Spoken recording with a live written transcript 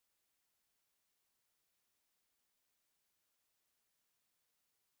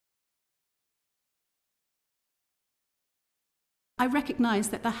I recognise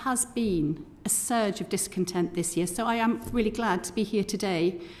that there has been a surge of discontent this year, so I am really glad to be here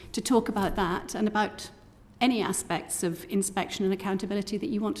today to talk about that and about any aspects of inspection and accountability that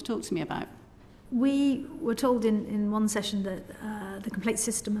you want to talk to me about. We were told in one session that the complaint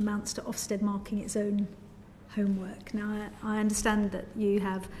system amounts to Ofsted marking its own homework. Now, I understand that you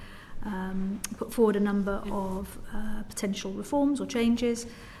have put forward a number of potential reforms or changes.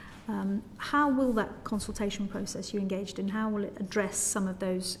 How will that consultation process you engaged in, how will it address some of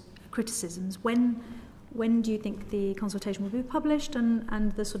those criticisms? When do you think the consultation will be published,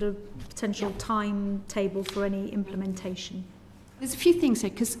 and the sort of potential timetable for any implementation? There's a few things here,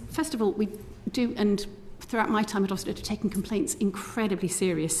 because first of all, we do, and throughout my time at Ofsted, have taken complaints incredibly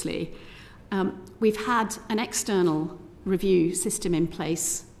seriously. We've had an external review system in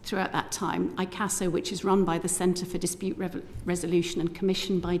place throughout that time, ICASO, which is run by the Centre for Dispute Resolution and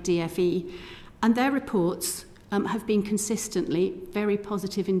commissioned by DFE, and their reports have been consistently very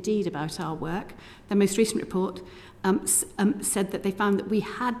positive indeed about our work. Their most recent report said that they found that we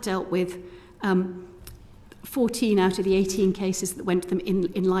had dealt with 14 out of the 18 cases that went to them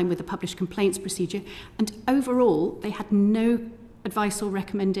in line with the published complaints procedure, and overall they had no advice or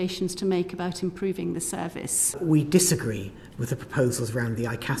recommendations to make about improving the service. We disagree with the proposals around the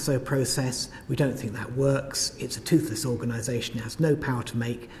ICASO process. We don't think that works. It's a toothless organisation. It has no power to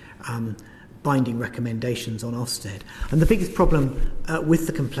make binding recommendations on Ofsted. And the biggest problem with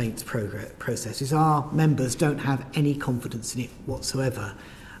the complaints process is our members don't have any confidence in it whatsoever.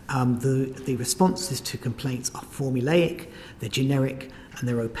 The responses to complaints are formulaic, they're generic, and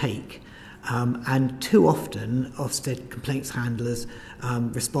they're opaque. And too often, Ofsted complaints handlers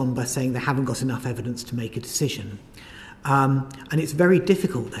respond by saying they haven't got enough evidence to make a decision. And it's very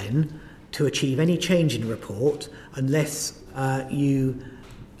difficult then to achieve any change in a report unless you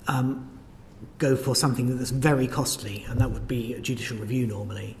go for something that's very costly, and that would be a judicial review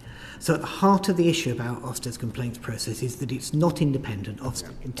normally. So at the heart of the issue about Ofsted's complaints process is that it's not independent.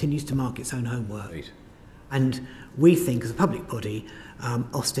 Ofsted continues to mark its own homework. Right. And we think, as a public body,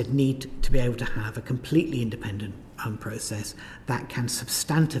 Ofsted need to be able to have a completely independent process that can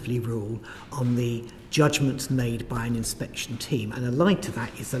substantively rule on the judgments made by an inspection team. And allied to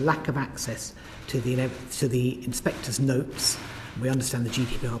that is the lack of access to the inspector's notes. We understand the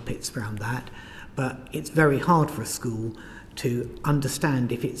GDPR pits around that, but it's very hard for a school to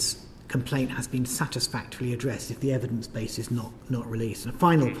understand if its complaint has been satisfactorily addressed if the evidence base is not released. And a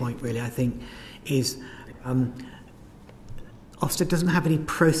final point, really, I think, is Ofsted doesn't have any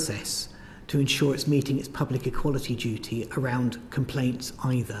process to ensure it's meeting its public equality duty around complaints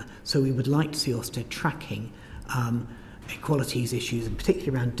either. So we would like to see Ofsted tracking equalities issues, and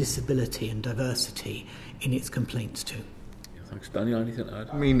particularly around disability and diversity, in its complaints too. Thanks, Danny. Anything to add?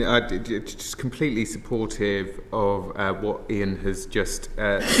 I mean, just completely supportive of what Ian has just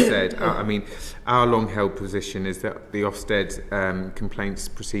said. I mean, our long-held position is that the Ofsted complaints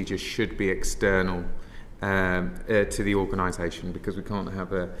procedure should be external to the organisation, because we can't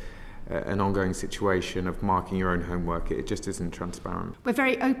have an ongoing situation of marking your own homework. It just isn't transparent. We're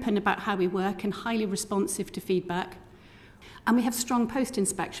very open about how we work and highly responsive to feedback. And we have strong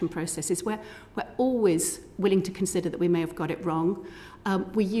post-inspection processes where we're always willing to consider that we may have got it wrong.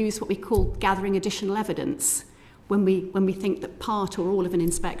 We use what we call gathering additional evidence when we think that part or all of an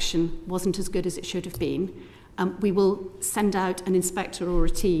inspection wasn't as good as it should have been. We will send out an inspector or a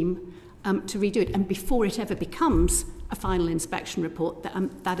team to redo it. And before it ever becomes a final inspection report,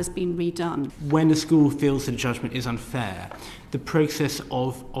 that has been redone. When a school feels that a judgment is unfair, the process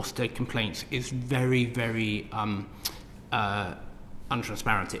of Ofsted complaints is very, very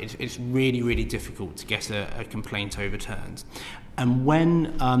untransparent. It's really, really difficult to get a complaint overturned. And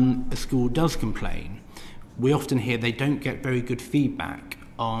when a school does complain, we often hear they don't get very good feedback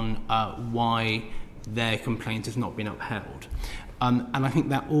on why their complaint has not been upheld. And I think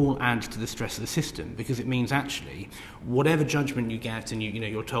that all adds to the stress of the system, because it means actually whatever judgment you get, and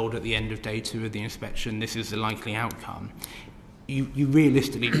you're told at the end of day 2 of the inspection this is the likely outcome, you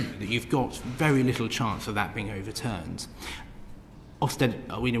realistically know that you've got very little chance of that being overturned. Ofsted,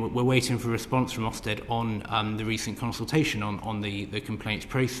 we're waiting for a response from Ofsted on the recent consultation on the complaints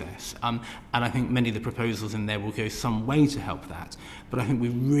process. And I think many of the proposals in there will go some way to help that. But I think we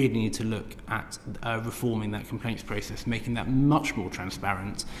really need to look at reforming that complaints process, making that much more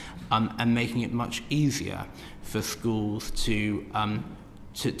transparent, and making it much easier for schools to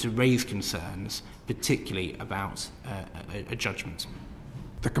raise concerns, particularly about a judgment.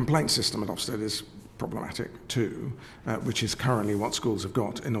 The complaint system at Ofsted is problematic too, which is currently what schools have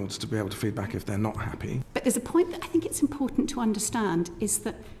got in order to be able to feedback if they're not happy. But there's a point that I think it's important to understand, is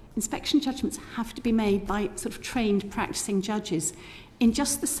that inspection judgments have to be made by sort of trained practicing judges, in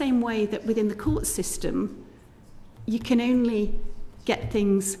just the same way that within the court system you can only get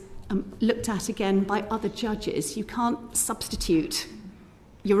things looked at again by other judges. You can't substitute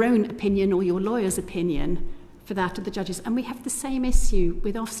your own opinion or your lawyer's opinion for that of the judges. And we have the same issue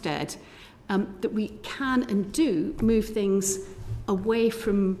with Ofsted, that we can and do move things away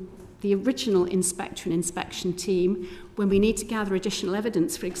from the original inspector and inspection team. When we need to gather additional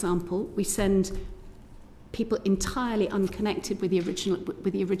evidence, for example, we send people entirely unconnected with the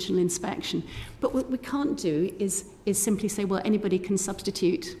original inspection. But what we can't do is simply say, well, anybody can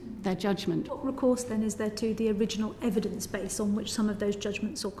substitute their judgment. What recourse then is there to the original evidence base on which some of those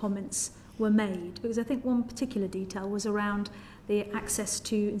judgments or comments were made? Because I think one particular detail was around the access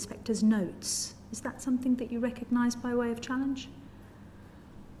to inspectors' notes. Is that something that you recognise by way of challenge?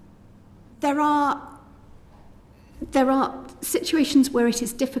 There are situations where it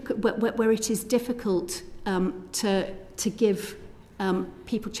is difficult, where it is difficult to give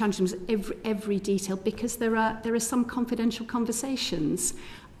people challenges every detail, because there are some confidential conversations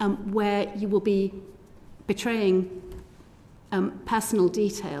where you will be betraying personal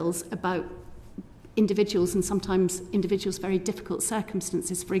details about individuals, and sometimes individuals' very difficult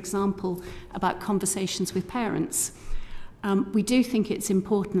circumstances. For example, about conversations with parents. We do think it's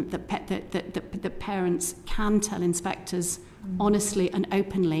important that parents can tell inspectors honestly and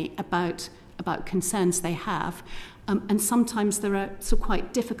openly about concerns they have, and sometimes there are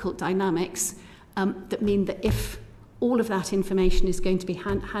quite difficult dynamics that mean that if all of that information is going to be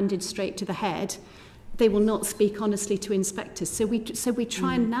handed straight to the head, they will not speak honestly to inspectors. So we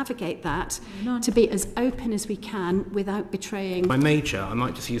try and navigate that to be as open as we can without betraying. By major, I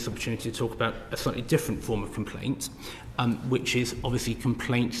might just use the opportunity to talk about a slightly different form of complaint, which is obviously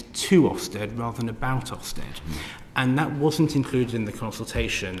complaints to Ofsted rather than about Ofsted. And that wasn't included in the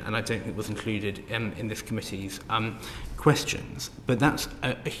consultation, and I don't think was included in this committee's questions. But that's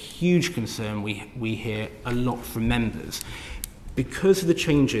a huge concern we hear a lot from members. Because of the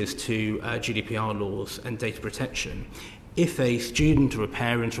changes to GDPR laws and data protection, if a student or a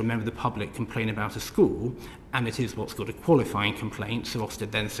parent or a member of the public complain about a school, and it is what's called a qualifying complaint, so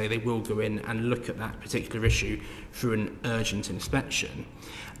Ofsted then say they will go in and look at that particular issue through an urgent inspection,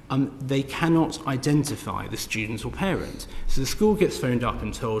 they cannot identify the student or parent. So the school gets phoned up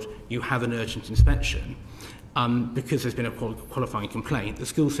and told, you have an urgent inspection. Because there's been a qualifying complaint, the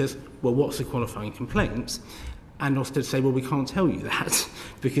school says, well, what's a qualifying complaint? And Ofsted say, well, we can't tell you that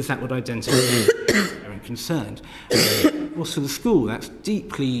because that would identify the parent concerned. Also, the school, that's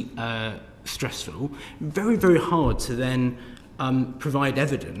deeply stressful, very, very hard to then provide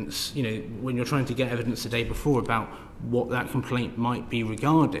evidence, when you're trying to get evidence the day before about what that complaint might be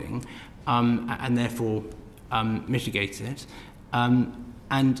regarding, and therefore mitigate it.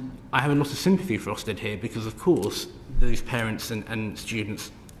 And I have a lot of sympathy for Ofsted here because, of course, those parents and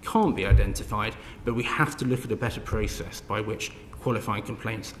students can't be identified, but we have to look at a better process by which qualifying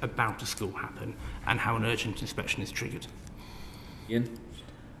complaints about a school happen and how an urgent inspection is triggered. Ian?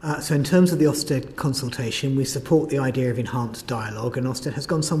 So in terms of the Ofsted consultation, we support the idea of enhanced dialogue, and Ofsted has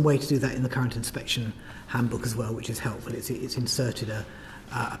gone some way to do that in the current inspection handbook as well, which is helpful. It's inserted a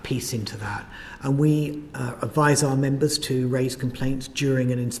piece into that. And we advise our members to raise complaints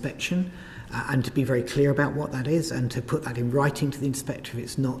during an inspection, and to be very clear about what that is, and to put that in writing to the inspector if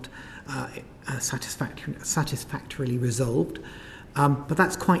it's not satisfactorily resolved. But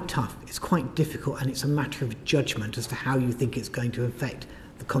that's quite tough. It's quite difficult, and it's a matter of judgment as to how you think it's going to affect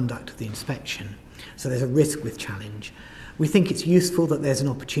the conduct of the inspection. So there's a risk with challenge. We think it's useful that there's an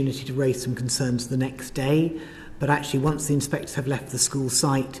opportunity to raise some concerns the next day, but actually once the inspectors have left the school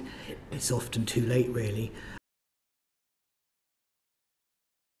site, it's often too late really.